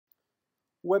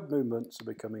Web movements are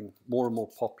becoming more and more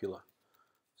popular.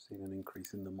 I've seen an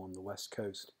increase in them on the West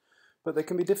Coast. But they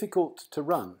can be difficult to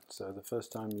run. So the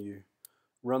first time you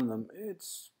run them,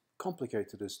 it's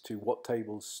complicated as to what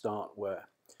tables start where.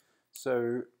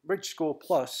 So Bridgescore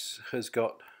Plus has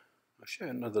got, I'll show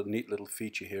you another neat little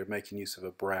feature here, making use of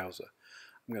a browser.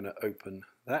 I'm going to open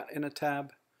that in a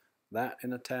tab, that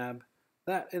in a tab,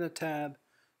 that in a tab,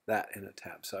 that in a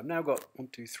tab. So I've now got 1,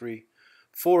 2, 3,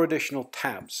 4 additional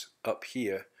tabs up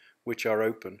here which are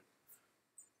open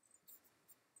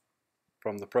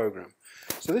from the program.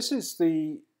 So this is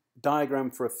the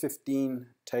diagram for a 15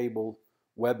 table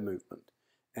web movement,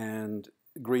 and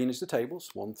green is the tables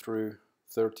 1 through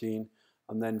 13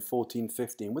 and then 14,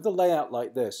 15. With a layout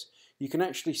like this you can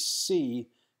actually see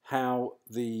how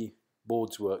the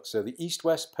boards work. So the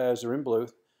east-west pairs are in blue,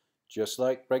 just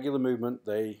like regular movement.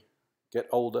 They get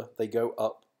older, they go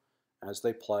up as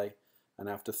they play, and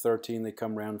after 13 they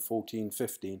come round 14,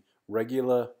 15.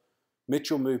 Regular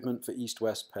Mitchell movement for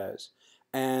east-west pairs.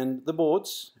 And the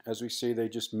boards, as we see, they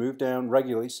just move down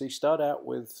regularly. So you start out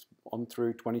with 1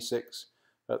 through 26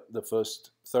 at the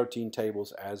first 13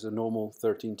 tables as a normal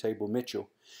 13 table Mitchell.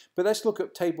 But let's look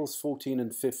at tables 14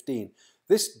 and 15.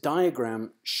 This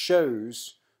diagram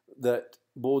shows that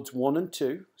boards 1 and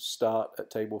 2 start at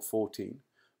table 14,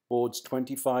 boards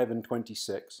 25 and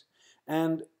 26,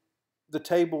 and the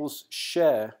tables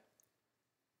share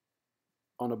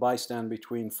on a bystand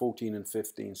between 14 and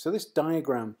 15. So this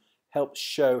diagram helps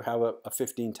show how a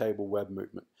 15 table web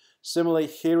movement. Similarly,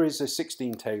 here is a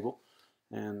 16 table,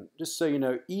 and just so you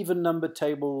know, even numbered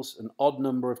tables and odd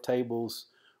number of tables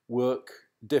work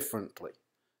differently.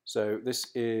 So this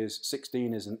is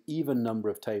 16 is an even number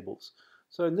of tables.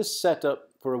 So in this setup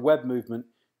for a web movement,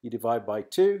 you divide by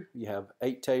 2, you have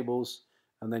 8 tables,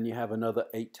 and then you have another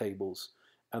 8 tables,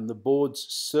 and the boards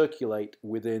circulate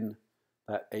within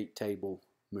that 8 table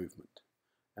movement.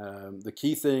 The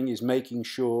key thing is making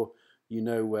sure you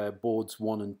know where boards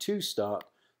 1 and 2 start.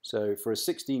 So for a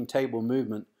 16 table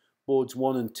movement, boards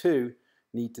 1 and 2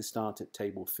 need to start at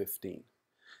table 15.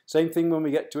 Same thing when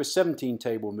we get to a 17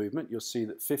 table movement. You'll see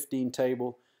that 15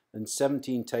 table and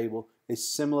 17 table is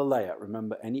similar layout.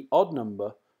 Remember, any odd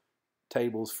number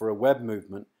tables for a web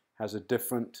movement has a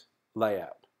different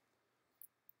layout.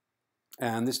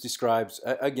 And this describes,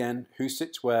 again, who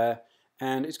sits where,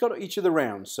 and it's got each of the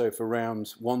rounds. So for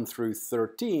rounds 1 through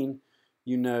 13,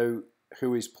 you know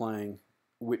who is playing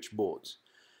which boards.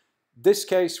 This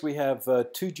case we have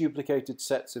 2 duplicated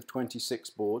sets of 26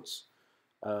 boards.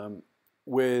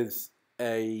 With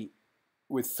 3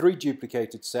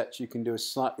 duplicated sets you can do a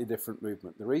slightly different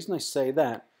movement. The reason I say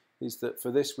that is that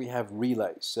for this we have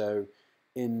relays. So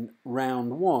in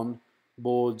round 1,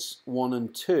 boards 1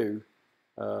 and 2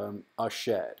 are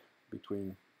shared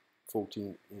between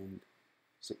 14 and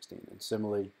 16, and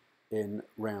similarly in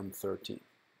round 13.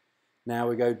 Now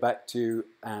we go back to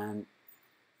an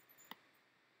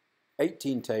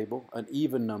 18 table, an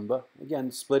even number,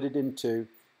 again split it in 2,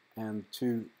 and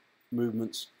 2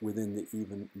 movements within the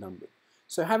even number.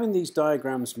 So having these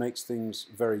diagrams makes things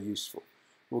very useful.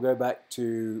 We'll go back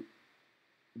to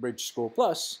Bridgescore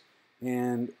Plus,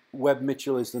 and Web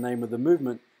Mitchell is the name of the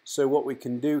movement. So what we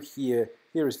can do here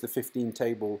is the 15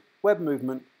 table web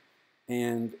movement,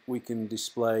 and we can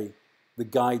display the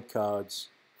guide cards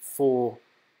for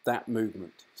that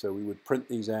movement. So we would print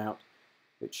these out.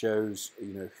 It shows,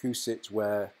 you know, who sits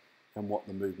where and what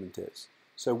the movement is.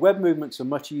 So web movements are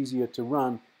much easier to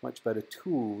run, much better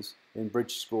tools in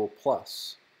Bridgescore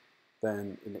Plus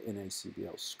than in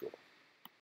ACBL Score.